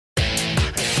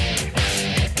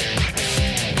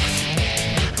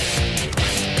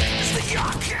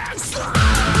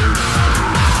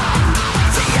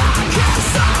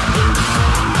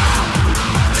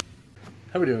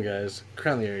we doing, guys?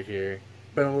 CrownThe here.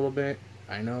 Been a little bit,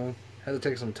 I know, had to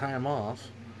take some time off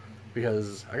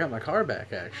because I got my car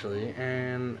back actually,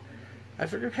 and I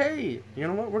figured, hey, you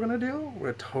know what we're gonna do?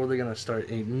 We're totally gonna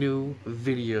start a new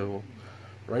video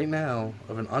right now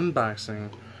of an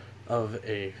unboxing of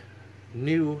a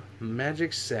new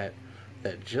Magic set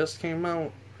that just came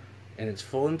out in its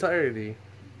full entirety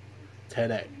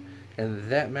today. And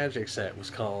that Magic set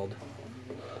was called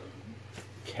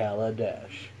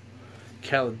Kaladesh.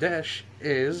 Kaladesh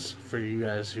is, for you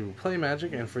guys who play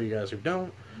Magic and for you guys who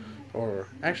don't, or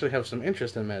actually have some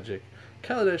interest in Magic,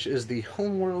 Kaladesh is the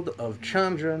homeworld of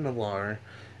Chandra Nalaar,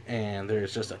 and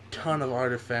there's just a ton of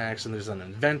artifacts, and there's an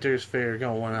Inventors Fair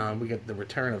going on. We get the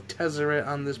return of Tezzeret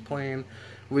on this plane.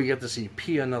 We get to see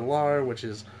Pia Nalaar, which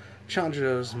is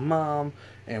Chandra's mom,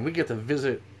 and we get to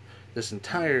visit this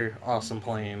entire awesome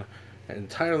plane, an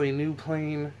entirely new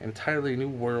plane, entirely new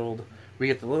world. We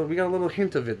got a little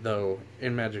hint of it though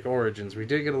in Magic Origins. We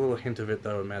did get a little hint of it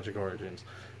though in Magic Origins,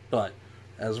 but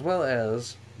as well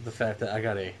as the fact that I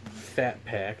got a fat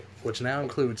pack, which now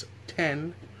includes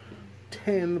 10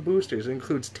 boosters. It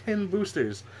includes 10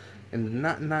 boosters, and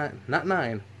not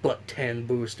 9, but 10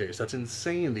 boosters. That's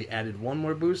insane. They added one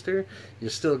more booster. You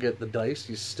still get the dice,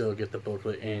 you still get the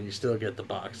booklet, and you still get the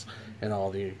box and all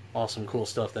the awesome cool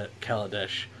stuff that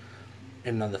Kaladesh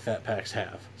and none of the fat packs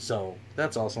have. So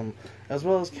that's awesome. As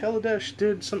well as Kaladesh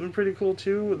did something pretty cool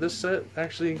too. This set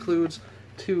actually includes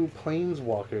 2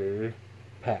 Planeswalker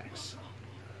packs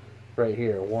right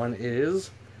here. One is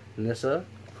Nissa,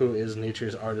 who is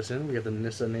Nature's Artisan. We get the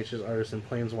Nissa Nature's Artisan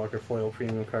Planeswalker foil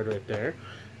premium card right there,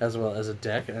 as well as a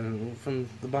deck. And from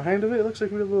the behind of it, it looks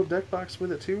like we have a little deck box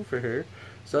with it too for her.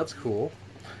 So that's cool.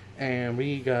 And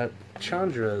we got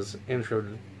Chandra's intro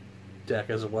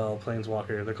deck as well,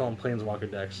 Planeswalker. They call them Planeswalker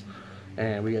decks.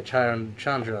 And we got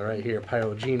Chandra right here,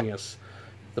 Pyro Genius,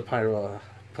 the Pyro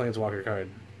Planeswalker card,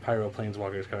 Pyro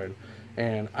Planeswalkers card.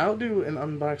 And I'll do an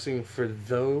unboxing for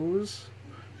those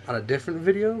on a different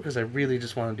video because I really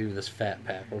just want to do this fat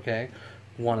pack, okay?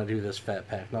 Want to do this fat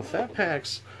pack. Now, fat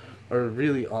packs are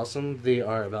really awesome. They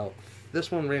are about,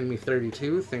 this one ran me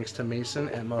 32 thanks to Mason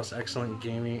at Most Excellent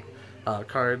Gaming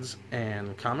Cards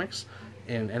and Comics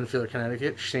in Enfield,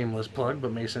 Connecticut. Shameless plug,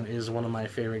 but Mason is one of my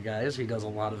favorite guys. He does a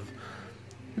lot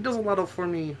of for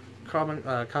me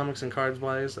comics and cards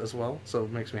wise as well, so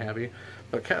it makes me happy.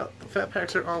 But fat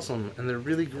packs are awesome, and they're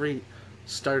really great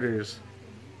starters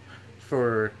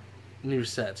for new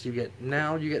sets. You get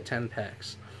 10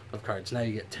 packs of cards. Now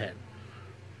you get 10.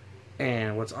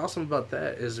 And what's awesome about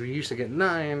that is we used to get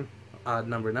 9, odd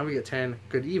number. Now we get 10,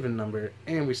 good even number,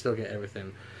 and we still get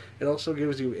everything. It also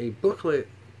gives you a booklet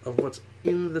of what's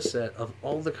in the set, of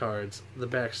all the cards, the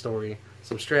backstory,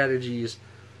 some strategies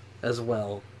as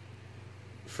well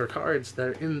for cards that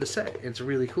are in the set. It's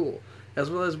really cool. As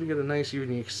well as we get a nice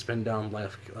unique spin down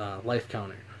life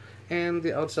counter. And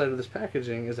the outside of this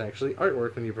packaging is actually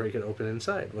artwork when you break it open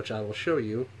inside, which I will show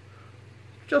you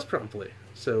just promptly.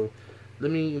 So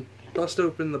let me bust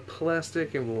open the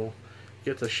plastic and we'll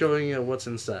get to showing you what's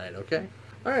inside, okay?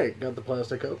 Alright, got the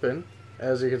plastic open.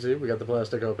 As you can see, we got the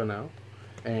plastic open now.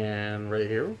 And right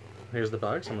here, here's the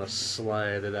box. I'm going to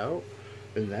slide it out.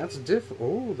 And that's different.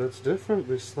 Oh, that's different.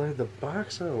 We slide the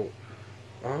box out.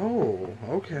 Oh,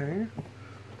 okay.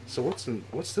 So what's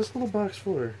this little box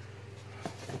for?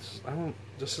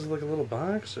 This is like a little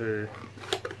box, or?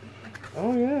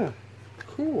 Oh yeah,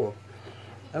 cool.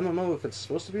 I don't know if it's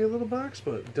supposed to be a little box,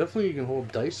 but definitely you can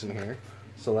hold dice in here.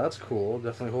 So that's cool.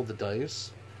 Definitely hold the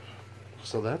dice.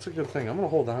 So that's a good thing. I'm gonna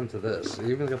hold on to this. It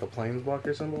even got the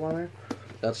Planeswalker symbol on there.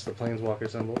 That's the Planeswalker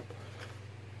symbol.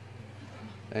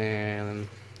 And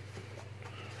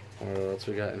what else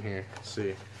we got in here? Let's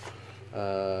see.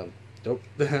 Nope.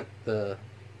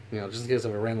 Just in case if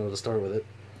I ran to the store with it.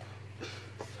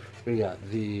 We got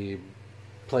the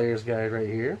player's guide right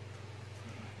here,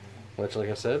 which, like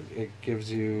I said, it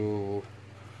gives you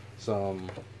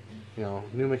some,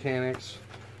 new mechanics,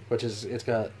 which is, it's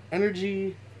got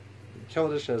energy.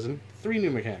 Kaladesh has 3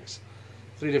 new mechanics,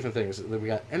 3 different things. We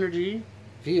got energy,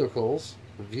 vehicles,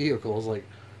 like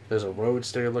there's a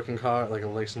roadster looking car, like a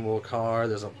little car,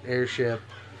 there's an airship,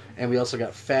 and we also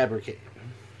got fabricate.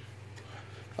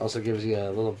 Also gives you a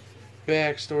little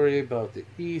backstory about the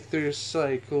ether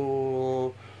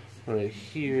cycle. Right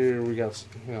here we got,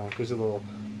 there's a little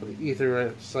the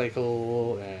ether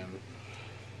cycle and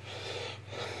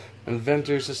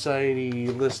Inventor Society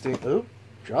listing. Oh,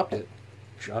 dropped it.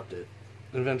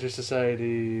 Inventor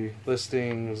Society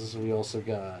listings. We also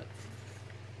got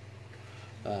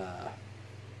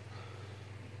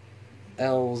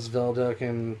elves, Velduck,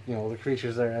 and the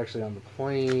creatures that are actually on the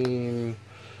plane.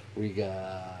 We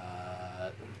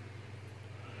got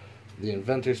the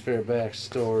Inventor's Fair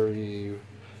backstory.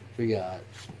 We got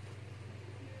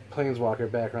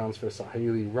Planeswalker backgrounds for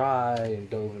Saheeli Rai and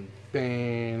Dovin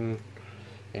Bane.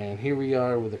 And here we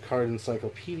are with the card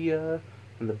encyclopedia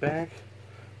in the back.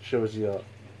 Shows you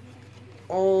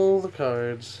all the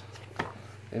cards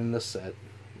in the set.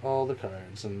 All the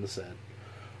cards in the set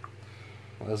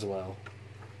as well.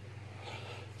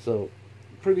 So,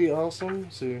 pretty awesome.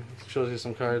 See, it shows you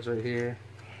some cards right here.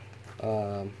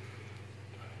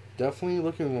 Definitely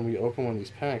looking when we open one of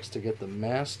these packs to get the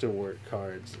Masterwork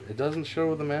cards. It doesn't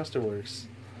show the Masterworks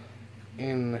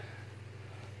in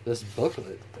this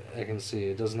booklet. I can see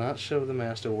it does not show the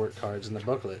Masterwork cards in the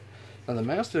booklet. Now the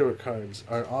Masterwork cards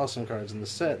are awesome cards in the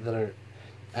set that are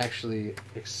actually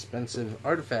expensive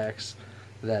artifacts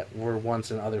that were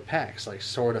once in other packs, like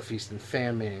Sword of Feast and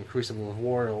Famine, Crucible of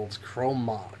Worlds, Chrome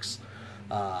Mox,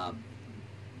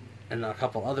 and a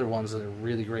couple other ones that are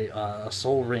really great. A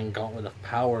Soul Ring, Gauntlet of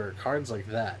Power, cards like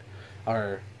that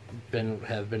have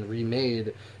been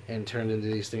remade and turned into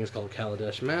these things called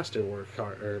Kaladesh Masterwork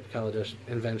or Kaladesh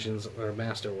Inventions or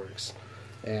Masterworks.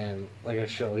 And like I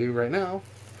show you right now,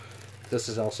 this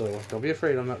is also, don't be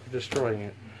afraid, I'm not destroying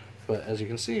it. But as you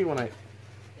can see, when I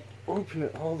open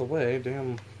it all the way,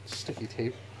 damn sticky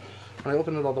tape, when I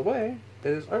open it all the way, it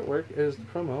is artwork, it is the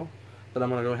promo that I'm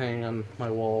going to go hang on my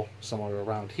wall somewhere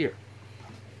around here.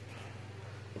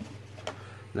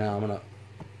 Now I'm going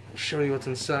to show you what's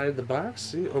inside the box.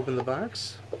 See, open the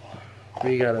box.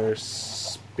 We got our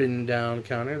spin down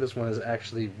counter. This one is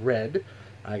actually red.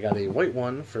 I got a white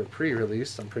one for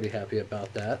pre-release. I'm pretty happy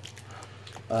about that.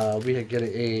 We get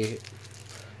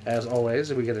as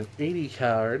always, we get an 80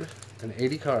 card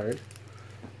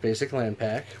basic land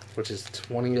pack, which is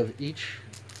 20 of each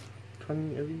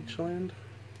land.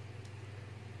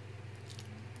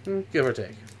 Give or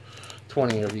take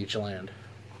 20 of each land.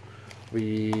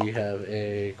 We have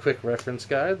a quick reference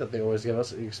guide that they always give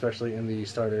us, especially in the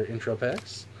starter intro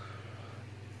packs,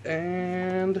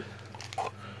 and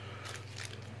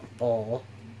all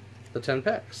the 10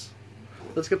 packs.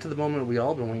 Let's get to the moment we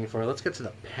all been waiting for. Let's get to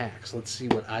the packs. Let's see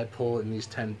what I pull in these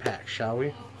 10 packs, shall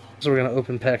we? So we're going to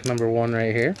open pack number 1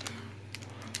 right here.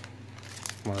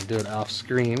 I'm going to do it off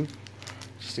screen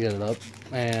just to get it up.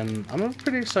 And I'm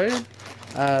pretty excited.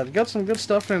 Got some good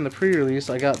stuff in the pre-release.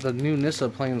 I got the new Nissa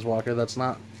Planeswalker. That's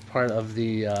not part of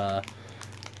the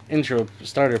intro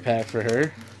starter pack for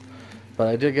her. But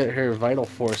I did get her Vital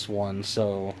Force one,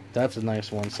 so that's a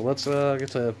nice one. So let's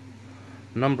get to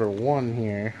number 1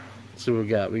 here. Let's see what we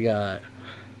got. We got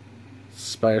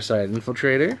Spireside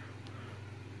Infiltrator,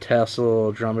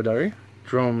 Tassel Dromedary.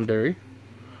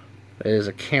 It is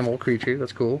a camel creature.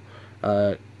 That's cool.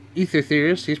 Ether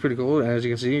Theorist, he's pretty cool, and as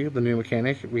you can see, the new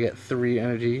mechanic, we get 3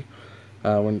 energy,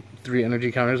 3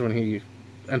 energy counters when he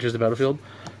enters the battlefield.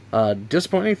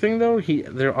 Disappointing thing though,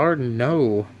 there are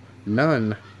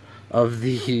none of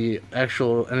the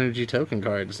actual energy token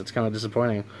cards. That's kind of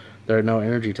disappointing. There are no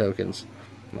energy tokens.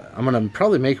 I'm gonna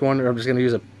probably make one, or I'm just gonna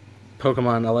use a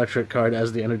Pokemon Electric card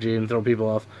as the energy and throw people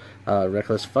off.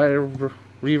 Reckless Fire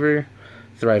Reaver,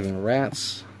 Thriving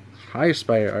Rats, High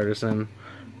Spire Artisan,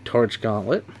 Torch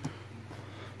Gauntlet,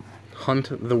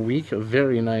 Hunt the Weak, a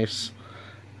very nice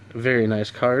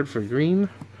card for green.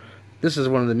 This is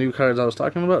one of the new cards I was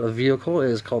talking about. A vehicle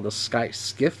is called the Sky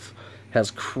Skiff.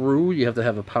 Has crew. You have to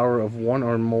have a power of 1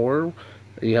 or more.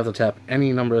 You have to tap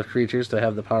any number of creatures to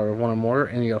have the power of 1 or more,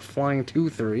 and you got flying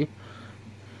 2/3.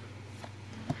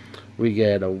 We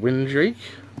get a Windrake,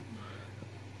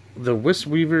 the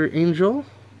Wisweaver Angel,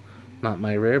 not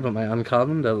my rare, but my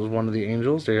uncommon. That was one of the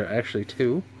angels. There are actually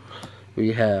 2.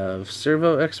 We have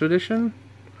Servo Expedition,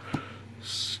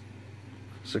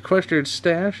 Sequestered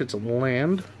Stash, it's a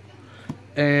land,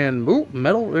 and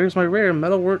there's my rare,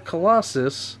 Metalwork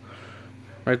Colossus.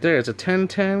 Right there, it's a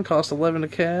 10/10, cost 11 to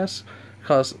cast.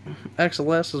 Cost X or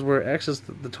less is where X is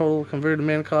the total converted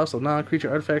mana cost of non-creature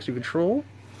artifacts you control.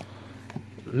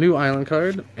 New island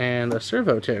card, and a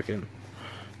Servo token.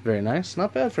 Very nice.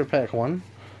 Not bad for pack 1.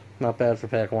 Not bad for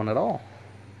pack 1 at all.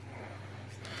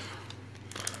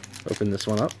 Open this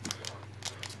one up.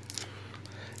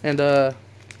 And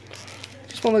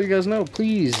just want to let you guys know,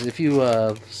 please, if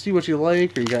you see what you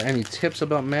like or you got any tips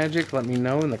about Magic, let me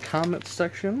know in the comments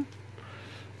section.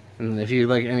 And if you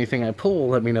like anything I pull,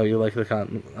 let me know you like the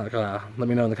let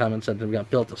me know in the comments section. We got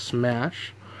Built to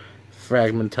Smash,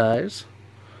 Fragmentize,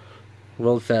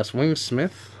 World Fast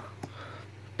Wingsmith,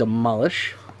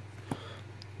 Demolish,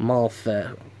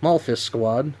 Malphis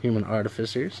Squad, Human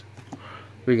Artificers.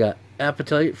 We got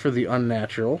Appetite for the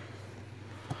Unnatural.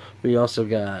 We also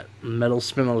got Metal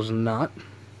Spinner's Knot,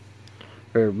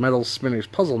 or Metal Spinner's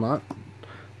Puzzle Knot,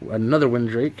 another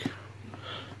Windrake,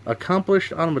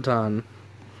 Accomplished Automaton.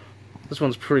 This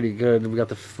one's pretty good. We got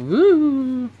the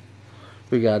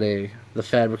the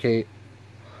Fabricate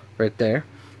right there.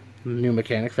 New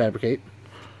mechanic, Fabricate.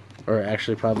 Or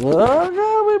actually probably... Oh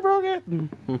god, we broke it!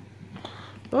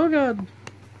 Oh god.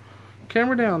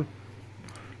 Camera down.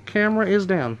 Camera is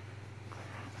down.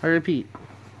 I repeat.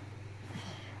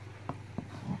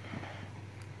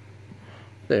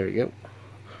 There we go.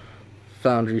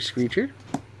 Foundry Screecher.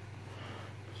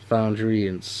 Foundry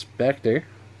Inspector.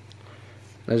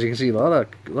 As you can see, a lot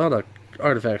of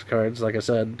artifacts cards, like I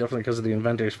said, definitely because of the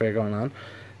Inventors Fair going on.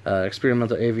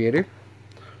 Experimental Aviator.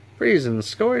 Brazen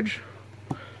Scourge.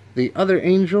 The Other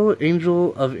Angel,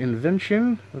 Angel of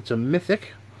Invention. That's a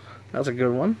mythic. That's a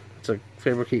good one. It's a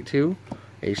Fabricate 2.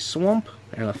 A Swamp,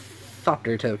 and a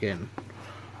Thopter token.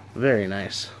 Very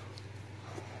nice.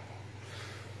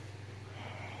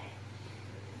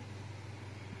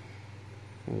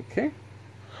 Okay.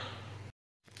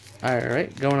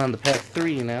 Alright, going on to pack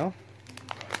 3 now.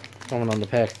 Going on to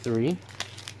pack 3.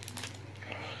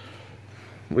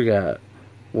 We got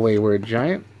Wayward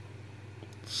Giant,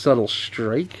 Subtle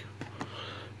Strike,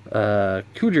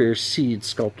 Kujer Seed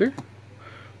Sculptor,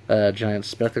 Giant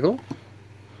Spectacle,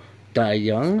 Die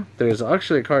Young. There's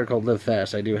actually a card called Live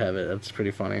Fast. I do have it. That's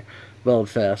pretty funny. Build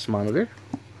Fast Monitor,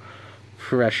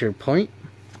 Pressure Point,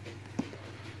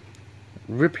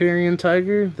 Riparian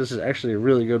Tiger. This is actually a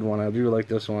really good one. I do like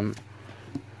this one.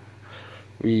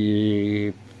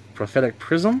 Prophetic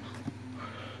Prism,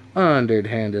 Undead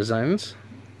Hand Designs,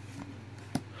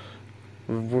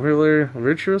 Whirler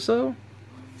Virtuoso,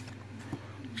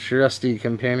 Trusty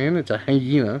Companion. It's a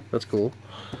hyena. That's cool.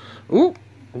 Ooh,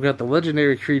 we got the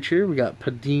legendary creature. We got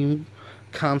Padim,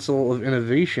 Console of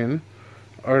Innovation.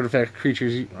 Artifacts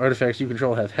you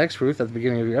control have hexproof at the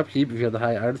beginning of your upkeep if you have the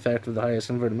high artifact with the highest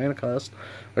converted mana cost,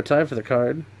 or tied for the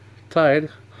card. Tied.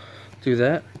 Do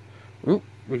that. Ooh,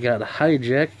 we got a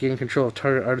Hijack. Gain control of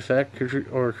target artifact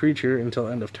or creature until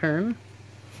end of turn.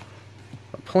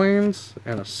 A Plains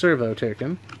and a Servo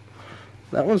token.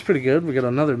 That one's pretty good. We got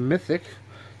another Mythic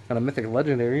and a Mythic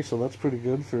Legendary, so that's pretty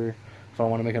good for if I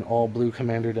want to make an all-blue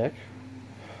commander deck.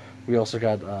 We also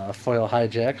got Foil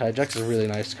Hijack. Hijack's a really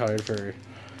nice card for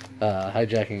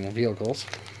hijacking vehicles.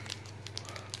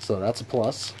 So that's a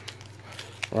plus.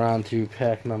 We're on to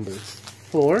pack number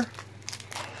 4.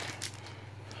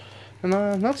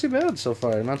 And not too bad so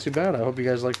far. Not too bad. I hope you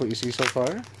guys like what you see so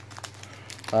far.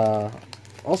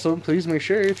 Also, please make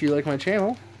sure if you like my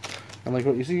channel and like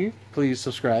what you see, please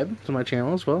subscribe to my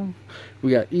channel as well.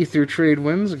 We got Ether Trade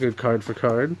Winds, a good card for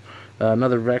card.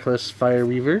 Another Reckless Fire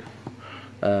Weaver.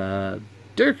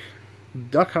 Dirk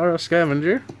Dakhara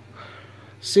Scavenger,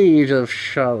 Siege of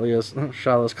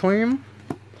Shala's Claim,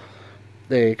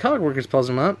 the Cogworkers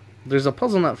Puzzle Knot. There's a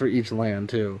puzzle knot for each land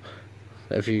too,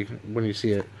 when you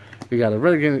see it. We got a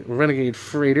Renegade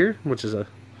Freighter, which is a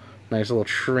nice little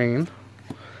train.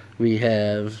 We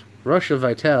have Rush of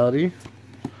Vitality,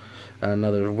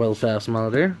 another Well-Fast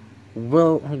Monitor,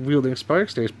 Wielding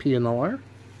Sparks. There's PNR,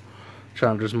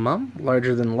 Chandra's Mom,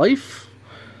 Larger Than Life.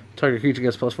 Target creature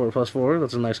gets +4/+4.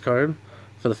 That's a nice card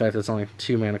for the fact that it's only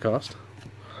 2 mana cost.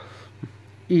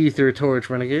 Ether Torch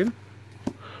Renegade.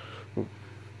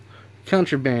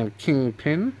 Contraband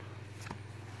Kingpin.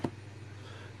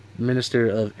 Minister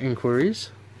of Inquiries.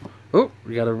 Oh,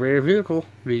 we got a rare vehicle.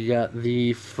 We got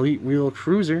the Fleet Wheel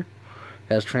Cruiser.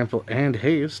 Has Trample and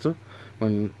Haste.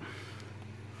 When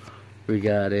we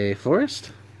got a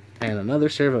Forest and another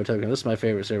Servo token. This is my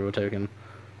favorite Servo token.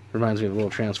 Reminds me of a little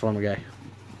Transformer guy.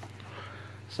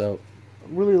 So,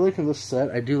 really liking this set.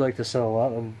 I do like this set a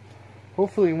lot.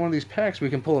 Hopefully in one of these packs we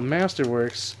can pull a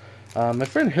Masterworks. My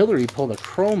friend Hillary pulled a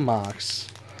Chrome Mox,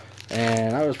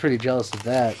 and I was pretty jealous of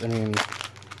that. I mean,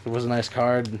 it was a nice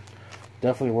card.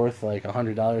 Definitely worth like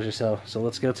 $100 or so. So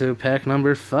let's go to pack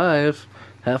number 5.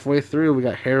 Halfway through, we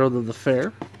got Herald of the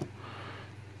Fair.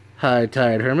 High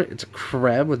Tide Hermit. It's a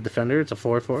crab with Defender. It's a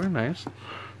 4/4. Nice.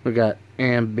 We got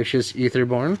Ambitious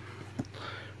Etherborn.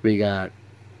 We got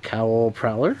Cowl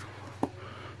Prowler.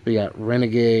 We got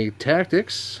Renegade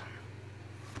Tactics.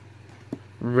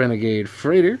 Renegade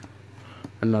Freighter.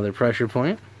 Another Pressure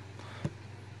Point.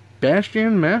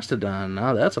 Bastion Mastodon.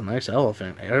 Now that's a nice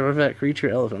elephant. Artifact creature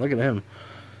elephant. Look at him.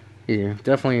 Yeah,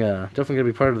 definitely gonna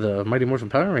be part of the Mighty Morphin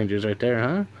Power Rangers right there,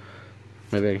 huh?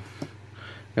 Maybe.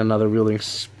 Got another Wielding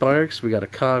Sparks. We got a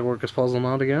Cogworkers Puzzle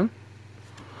Knot again.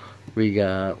 We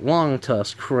got Long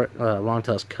Tusk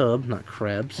Cub, not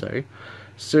Crab, sorry.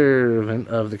 Servant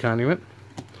of the Conduit.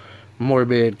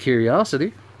 Morbid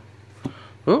Curiosity.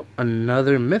 Oh,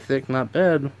 another Mythic, not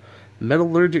bad.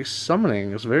 Metallurgic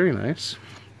Summoning is very nice.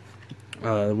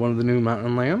 One of the new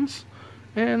Mountain Lands.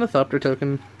 and a Thopter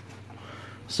token.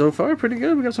 So far, pretty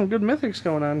good. We got some good mythics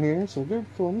going on here. Some good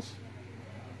ones.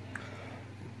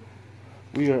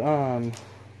 We are on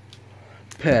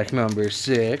pack number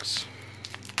 6.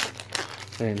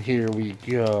 And here we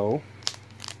go.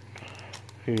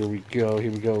 Here we go.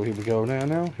 Here we go. Here we go.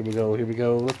 Now. Here we go. Here we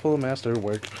go. Let's pull a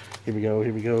masterwork. Here we go.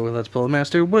 Here we go. Let's pull a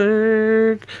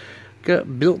masterwork.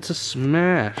 Got Built to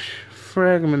Smash.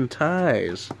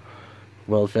 Fragmentize.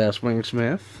 Weldfast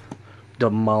Wingsmith.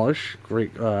 Demolish.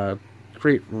 Great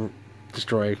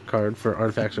destroy card for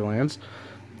artifacts or lands.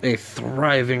 A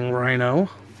Thriving Rhino.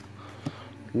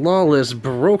 Lawless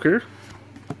Broker.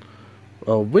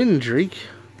 A Windreak.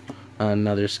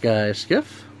 Another Sky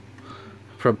Skiff.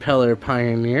 Propeller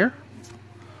Pioneer.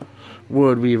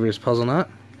 Woodweaver's Puzzle Knot.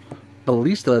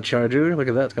 Ballista Charger. Look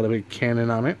at that. It's got a big cannon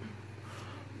on it.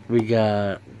 We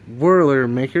got Whirler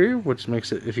Maker, which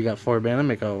makes it, if you got 4 mana,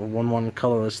 make a 1/1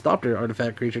 colorless Thopter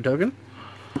artifact creature token.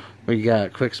 We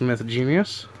got Quicksmith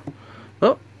Genius.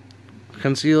 Oh,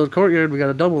 Concealed Courtyard. We got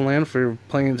a double land for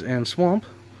Plains and Swamp.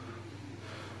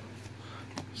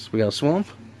 So we got a Swamp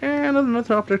and another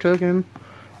Thopter token.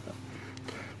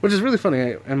 Which is really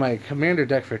funny. In my commander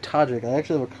deck for Tajik, I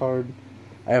actually have a card.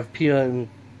 I have Pia and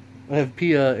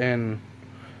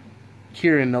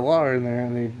Kieran Nalar in there,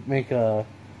 and they make 2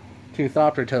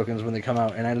 Thopter tokens when they come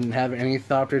out. And I didn't have any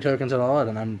Thopter tokens at all,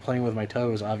 and I'm playing with my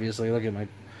toes. Obviously, look at my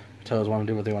toes. Want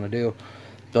to do what they want to do,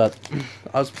 but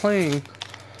I've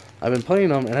been playing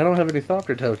them, and I don't have any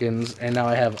Thopter tokens, and now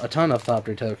I have a ton of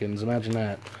Thopter tokens. Imagine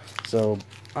that. So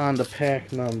on to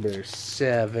pack number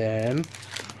 7.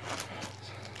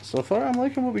 So far, I'm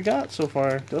liking what we got so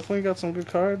far. Definitely got some good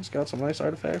cards, got some nice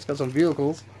artifacts, got some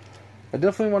vehicles. I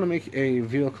definitely want to make a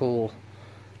vehicle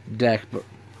deck,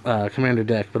 commander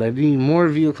deck, but I need more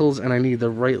vehicles, and I need the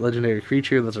right legendary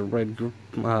creature that's a red,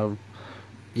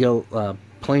 yellow,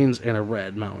 plains, and a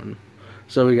red mountain.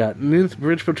 So we got Ninth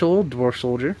Bridge Patrol, Dwarf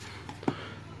Soldier,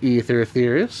 Ether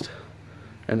Theorist,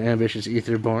 an Ambitious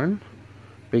Etherborn.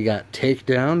 We got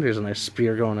Takedown. There's a nice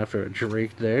spear going after a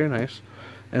Drake there. Nice.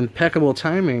 Impeccable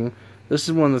Timing. This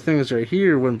is one of the things right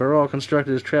here. When Baral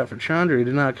constructed his trap for Chandra, he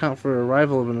did not account for the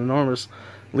arrival of an enormous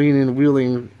lean-in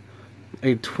wielding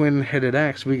a twin-headed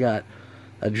axe. We got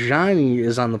a Johnny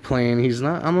is on the plane. He's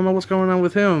not. I don't know what's going on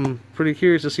with him. Pretty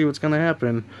curious to see what's going to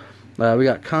happen. We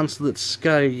got Consulate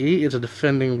Skygate. It's a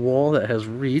defending wall that has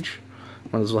reach.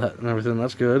 Might as well have, and everything.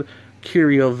 That's good.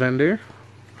 Curio Vendor.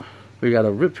 We got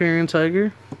a Riparian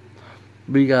Tiger.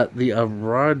 We got the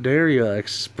Aradaria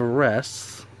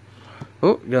Express.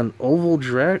 Oh, we got an Oval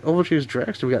Chase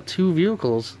Dragster. We got 2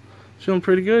 vehicles. Feeling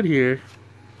pretty good here.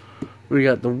 We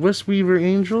got the Westweaver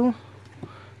Angel.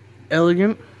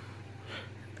 Elegant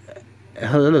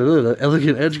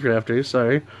Edgecrafter,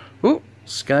 sorry. Oh,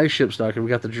 Sky Shipstalker. We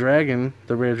got the dragon,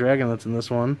 the rare dragon that's in this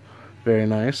one. Very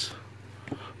nice.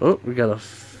 Oh, we got a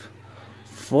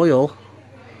foil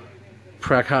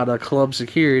Prakata Club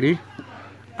Security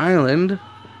Island,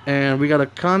 and we got a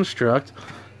Construct,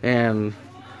 and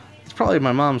it's probably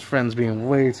my mom's friends being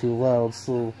way too loud,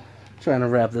 so trying to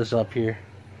wrap this up here.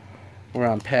 We're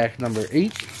on pack number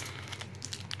 8.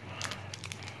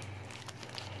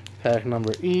 Pack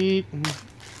number 8.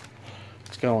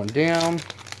 It's going down.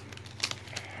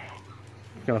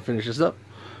 Gonna finish this up.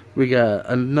 We got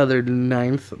another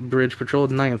 9th Bridge Patrol.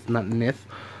 9th, not Nith.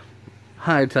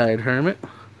 High Tide Hermit.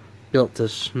 Built to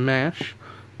Smash.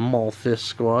 Malfist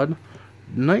Squad.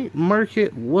 Night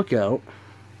Market Lookout.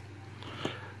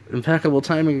 Impeccable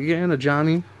Timing again, a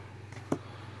Johnny.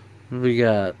 We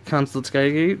got Consulate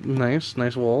Skygate.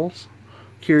 Nice walls.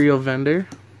 Curio Vendor.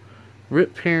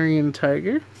 Riparian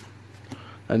Tiger.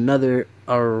 Another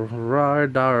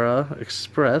Aradara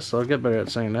Express. I'll get better at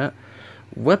saying that.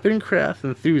 Weaponcraft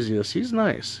Enthusiast. He's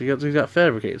nice. He's got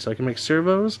Fabricate, so I can make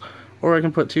servos, or I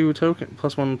can put 2 token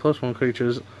 +1/+1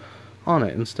 creatures on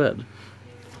it instead.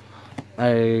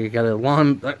 I got a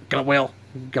whale.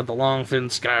 Got the long thin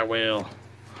sky whale.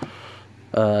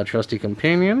 Trusty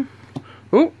Companion.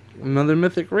 Oh, another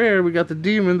mythic rare. We got the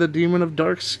Demon of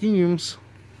Dark Schemes.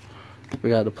 We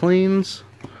got the Plains,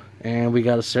 and we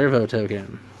got a servo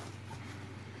token.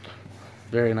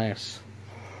 Very nice.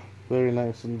 Very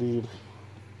nice indeed.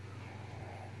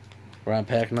 We're on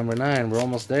pack number 9. We're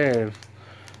almost there.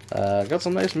 Got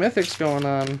some nice mythics going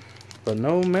on, but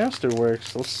no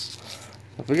masterworks.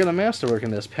 If we get a masterwork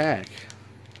in this pack,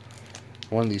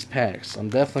 one of these packs, I'm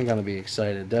definitely going to be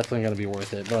excited. Definitely going to be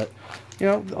worth it. But, you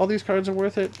know, all these cards are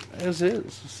worth it as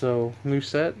is. So, new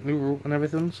set, new rule, and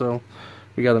everything. So,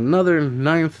 we got another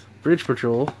 9th Bridge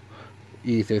Patrol,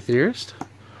 Ether Theorist,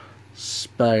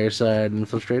 Spireside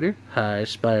Infiltrator, High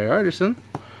Spire Artisan,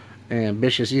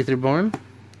 Ambitious Etherborn,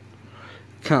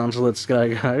 Consulate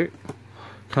Skyguard.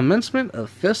 Commencement of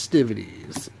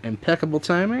festivities. Impeccable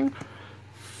timing.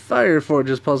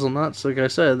 Fireforge's puzzle knots. Like I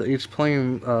said, each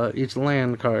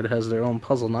land card has their own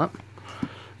puzzle knot.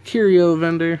 Curio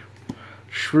vendor.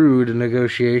 Shrewd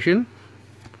negotiation.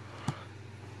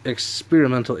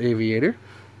 Experimental aviator.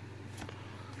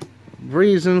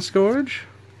 Brazen scourge.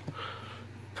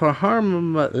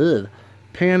 Panharmonic.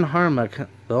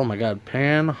 Oh my god,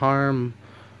 Panharmonic.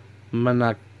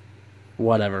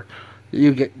 Whatever.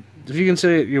 You get. If you can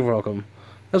say it, you're welcome.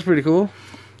 That's pretty cool.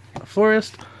 A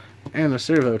forest and a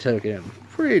servo token.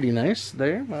 Pretty nice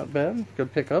there. Not bad.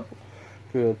 Good pickup.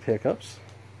 Good pickups.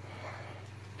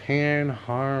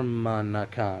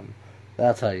 Panharmonicon.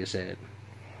 That's how you say it.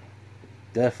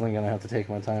 Definitely gonna have to take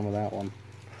my time with that one.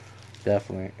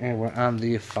 Definitely. And we're on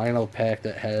the final pack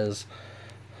that has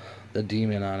the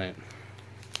demon on it.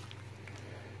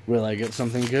 Will I get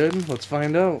something good? Let's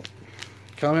find out.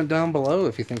 Comment down below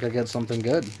if you think I get something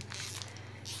good.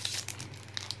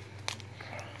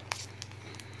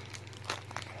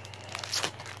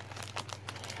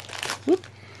 Whoop.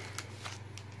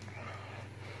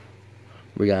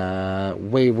 We got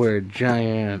Wayward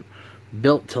Giant,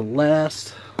 Built to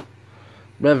Last,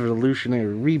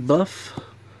 Revolutionary Rebuff,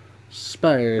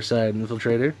 Spireside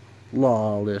Infiltrator,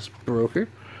 Lawless Broker,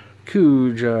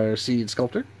 Kujar Seed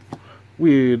Sculptor,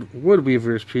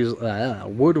 Woodweaver's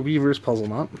Puzzle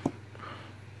Knot,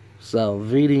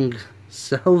 Salvating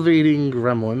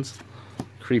Gremlins,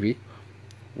 creepy,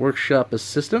 Workshop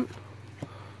Assistant,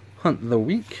 Hunt the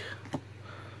Weak,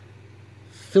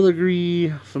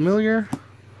 Filigree Familiar,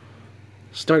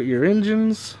 Start Your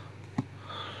Engines,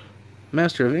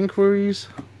 Master of Inquiries,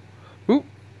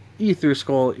 Ether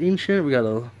Skull Ancient. We got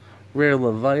a rare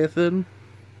Leviathan,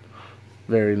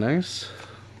 very nice,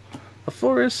 a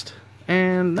forest,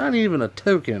 and not even a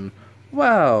token.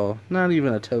 Wow, not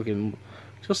even a token,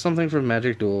 just something from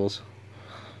Magic Duels,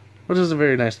 which is a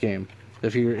very nice game.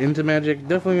 If you're into Magic,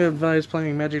 definitely advise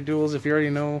playing Magic Duels. If you already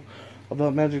know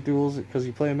about Magic Duels because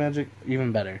you play Magic,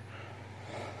 even better.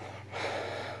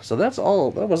 So that's all.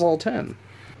 That was all 10.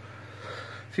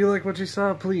 If you like what you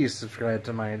saw, please subscribe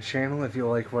to my channel. If you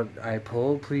like what I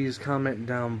pull, please comment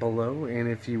down below. And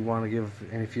if you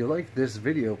like this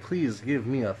video, please give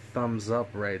me a thumbs up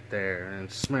right there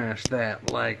and smash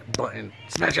that like button.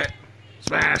 Smash it!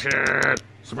 Smash it!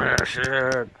 Smash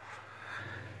it!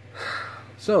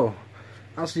 So,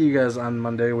 I'll see you guys on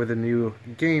Monday with a new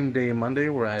Game Day Monday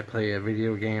where I play a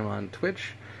video game on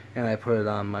Twitch and I put it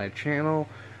on my channel.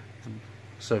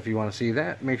 So if you want to see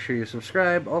that, make sure you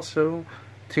subscribe. Also,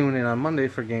 tune in on Monday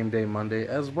for Game Day Monday,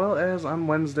 as well as on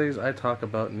Wednesdays I talk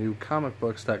about new comic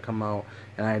books that come out,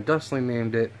 and I justly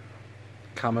named it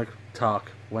Comic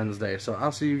Talk Wednesday. So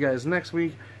I'll see you guys next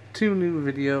week. 2 new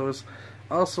videos.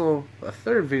 Also, a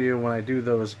 3rd video when I do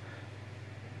those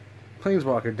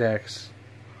Planeswalker decks.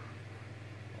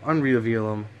 Unreveal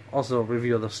them. Also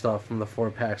reveal the stuff from the 4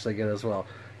 packs I get as well.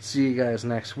 See you guys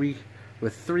next week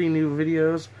with 3 new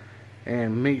videos,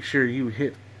 and make sure you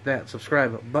hit that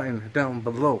subscribe button down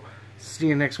below. See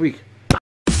you next week.